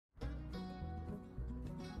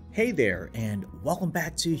Hey there, and welcome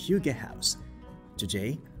back to Hugo House.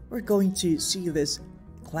 Today, we're going to see this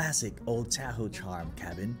classic old Tahoe charm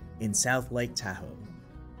cabin in South Lake Tahoe.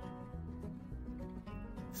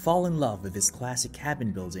 Fall in love with this classic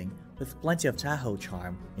cabin building with plenty of Tahoe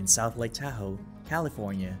charm in South Lake Tahoe,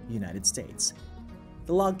 California, United States.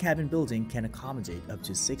 The log cabin building can accommodate up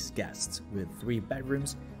to 6 guests with 3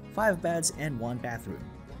 bedrooms, 5 beds, and 1 bathroom.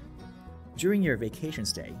 During your vacation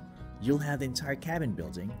stay, you'll have the entire cabin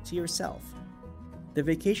building to yourself. The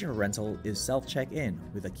vacation rental is self-check-in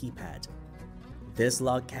with a keypad. This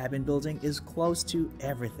log cabin building is close to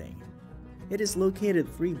everything. It is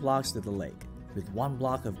located 3 blocks to the lake, with 1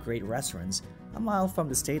 block of great restaurants, a mile from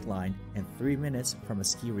the Stateline, and 3 minutes from a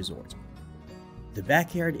ski resort. The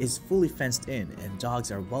backyard is fully fenced in and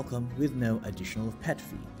dogs are welcome with no additional pet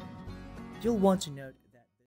fee. You'll want to note